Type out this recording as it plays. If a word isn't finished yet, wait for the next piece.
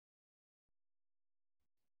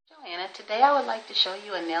Joanna, today I would like to show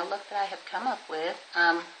you a nail look that I have come up with.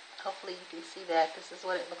 Hopefully you can see that. This is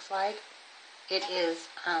what it looks like. It is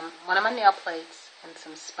one of my nail plates and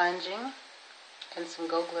some sponging and some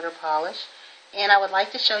gold glitter polish. And I would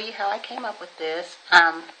like to show you how I came up with this.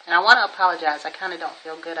 And I want to apologize. I kind of don't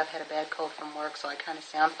feel good. I've had a bad cold from work, so I kind of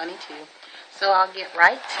sound funny too. So I'll get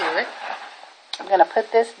right to it. I'm going to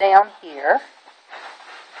put this down here.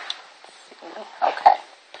 Let's see. Okay.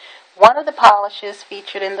 One of the polishes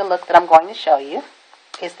featured in the look that I'm going to show you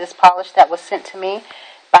is this polish that was sent to me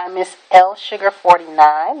by Miss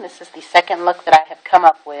lsugar49. This is the second look that I have come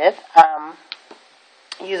up with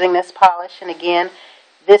using this polish. And again,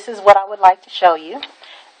 this is what I would like to show you.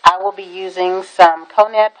 I will be using some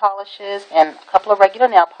conad polishes and a couple of regular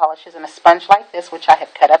nail polishes and a sponge like this, which I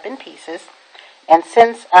have cut up in pieces. And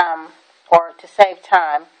since, or to save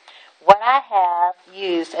time, what I have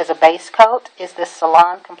used as a base coat is this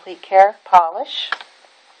Salon Complete Care polish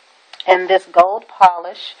and this gold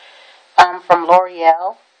polish from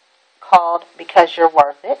L'Oreal called Because You're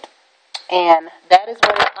Worth It. And that is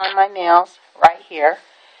what is on my nails right here.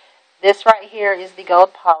 This right here is the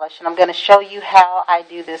gold polish, and I'm going to show you how I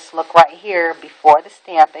do this look right here before the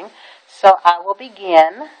stamping. So I will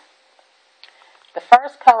begin. The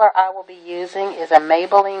first color I will be using is a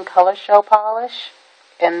Maybelline Color Show polish.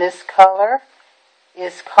 And this color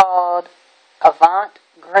is called Avant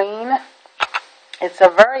Green. It's a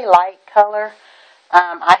very light color.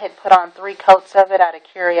 I had put on 3 coats of it out of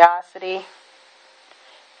curiosity,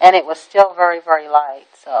 and it was still very, very light.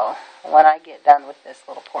 So when I get done with this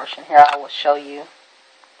little portion here, I will show you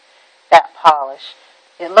that polish.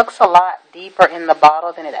 It looks a lot deeper in the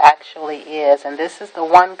bottle than it actually is, and this is the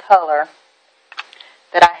one color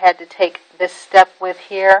that I had to take this step with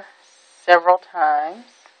here several times.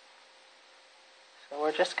 So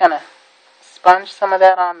we're just going to sponge some of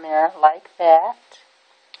that on there like that.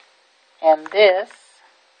 And this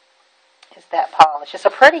is that polish. It's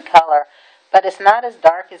a pretty color, but it's not as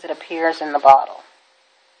dark as it appears in the bottle.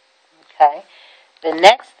 Okay. The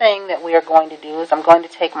next thing that we are going to do is I'm going to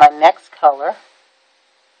take my next color,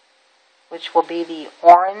 which will be the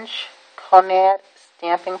Orange Conad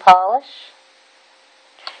Stamping Polish.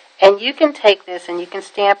 And you can take this and you can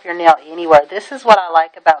stamp your nail anywhere. This is what I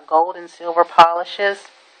like about gold and silver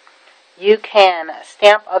polishes. You can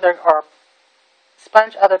stamp other or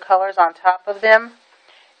sponge other colors on top of them,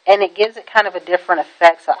 and it gives it kind of a different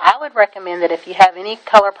effect. So I would recommend that if you have any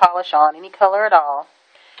color polish on, any color at all,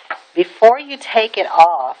 before you take it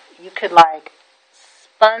off, you could like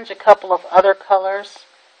sponge a couple of other colors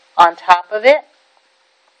on top of it,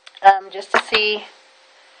 just to see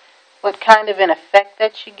what kind of an effect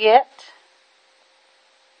that you get.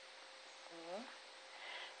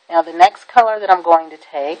 Now the next color that I'm going to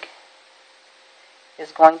take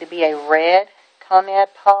is going to be a red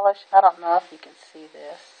Conad polish. I don't know if you can see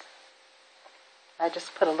this. I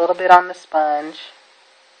just put a little bit on the sponge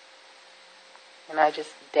and I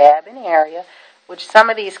just dab an area, which some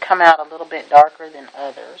of these come out a little bit darker than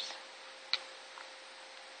others.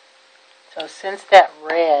 So since that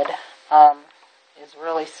red is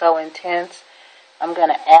really so intense, I'm going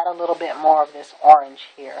to add a little bit more of this orange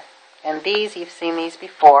here. And these, you've seen these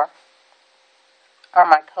before, are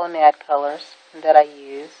my Conad colors that I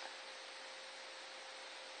use.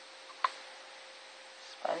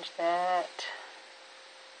 Sponge that.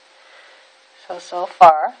 So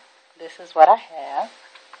far, this is what I have.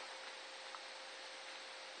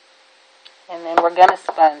 And then we're going to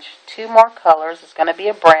sponge 2 more colors. It's going to be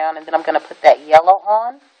a brown, and then I'm going to put that yellow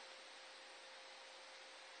on.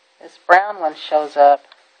 This brown one shows up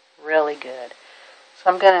really good. So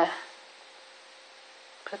I'm going to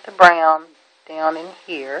put the brown down in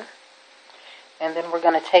here. And then we're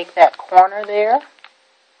going to take that corner there.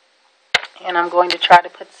 And I'm going to try to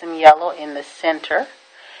put some yellow in the center.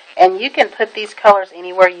 And you can put these colors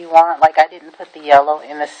anywhere you want. Like I didn't put the yellow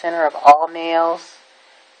in the center of all nails.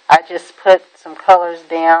 I just put some colors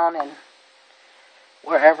down, and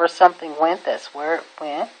wherever something went, that's where it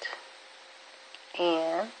went.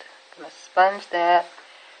 And I'm going to sponge that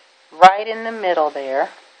right in the middle there.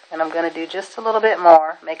 And I'm going to do just a little bit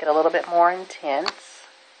more, make it a little bit more intense.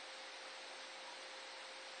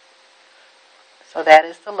 So that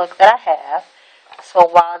is the look that I have. So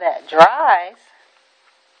while that dries,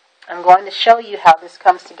 I'm going to show you how this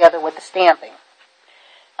comes together with the stamping.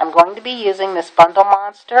 I'm going to be using this Bundle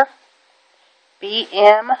Monster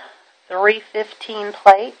BM315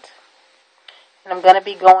 plate. And I'm going to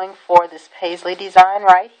be going for this paisley design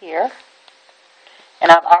right here.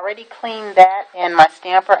 And I've already cleaned that and my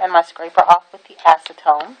stamper and my scraper off with the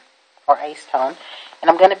acetone or acetone. And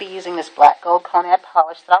I'm going to be using this black gold Conad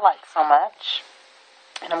polish that I like so much.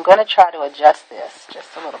 And I'm going to try to adjust this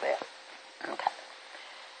just a little bit. Okay.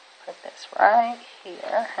 Put this right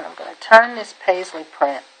here. And I'm going to turn this paisley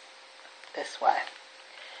print this way.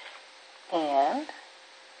 And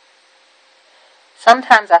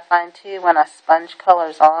sometimes I find too when I sponge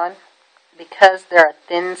colors on, because they're a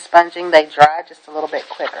thin sponging, they dry just a little bit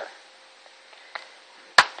quicker.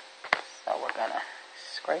 So we're going to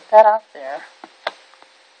scrape that off there.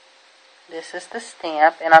 This is the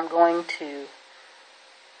stamp, and I'm going to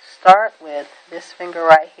start with this finger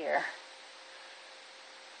right here,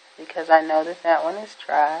 because I know that that one is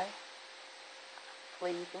dry.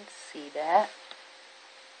 Hopefully you can see that.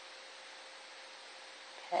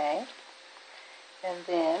 Okay. And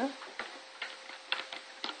then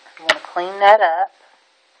I'm going to clean that up.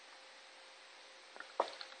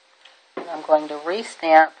 And I'm going to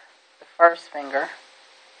re-stamp the first finger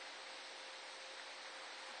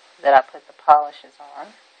that I put the polishes on.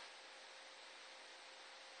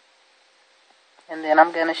 And then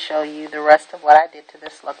I'm going to show you the rest of what I did to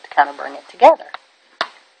this look to kind of bring it together.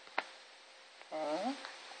 Okay.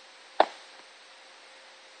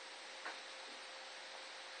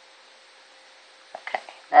 Okay,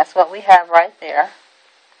 that's what we have right there.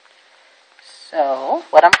 So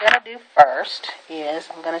what I'm going to do first is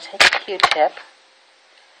I'm going to take a Q-tip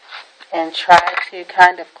and try to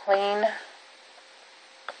kind of clean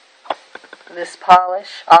this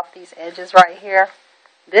polish off these edges right here.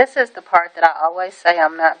 This is the part that I always say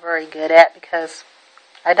I'm not very good at, because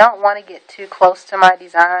I don't want to get too close to my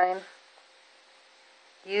design.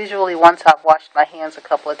 Usually once I've washed my hands a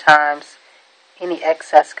couple of times, any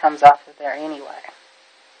excess comes off of there anyway.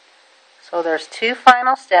 So there's two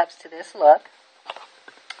final steps to this look.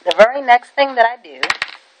 The very next thing that I do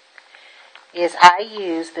is I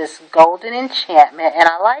use this Golden Enchantment, and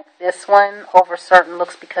I like this one over certain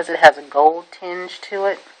looks because it has a gold tinge to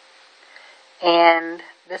it. And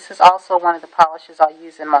this is also one of the polishes I'll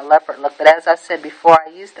use in my leopard look, but as I said before, I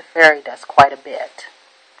use the fairy dust quite a bit.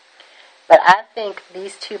 But I think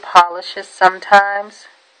these two polishes sometimes,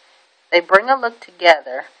 they bring a look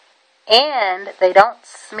together, and they don't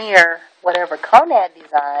smear whatever conad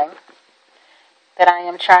design that I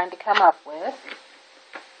am trying to come up with.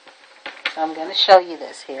 So I'm going to show you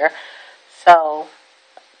this here. So,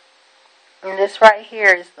 and this right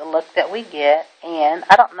here is the look that we get, and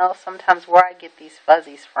I don't know sometimes where I get these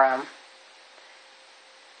fuzzies from.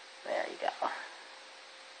 There you go.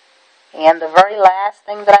 And the very last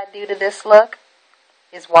thing that I do to this look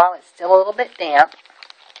is, while it's still a little bit damp,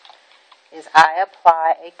 is I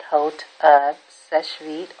apply a coat of Sèche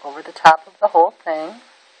Vite over the top of the whole thing,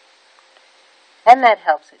 and that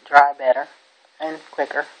helps it dry better and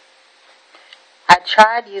quicker. I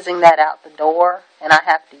tried using that out the door, and I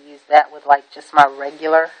have to use that with like just my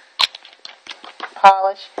regular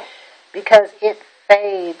polish because it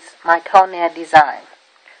fades my conad design.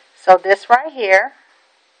 So this right here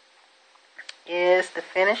is the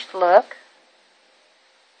finished look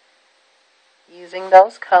using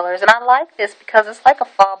those colors. And I like this because it's like a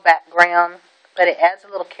fall background, but it adds a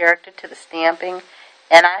little character to the stamping.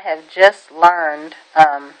 And I have just learned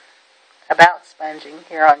about sponging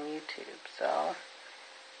here on YouTube. So,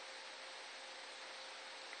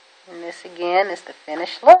 and this again is the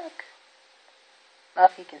finished look. I don't know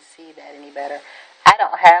if you can see that any better. I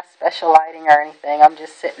don't have special lighting or anything. I'm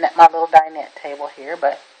just sitting at my little dinette table here,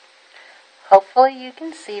 but hopefully you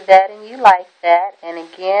can see that and you like that. And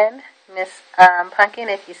again, Miss Pumpkin,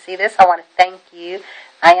 if you see this, I want to thank you.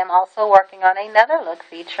 I am also working on another look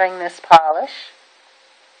featuring this polish.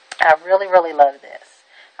 I really, really love this.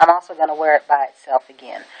 I'm also going to wear it by itself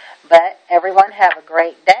again. But everyone have a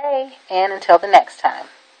great day, and until the next time.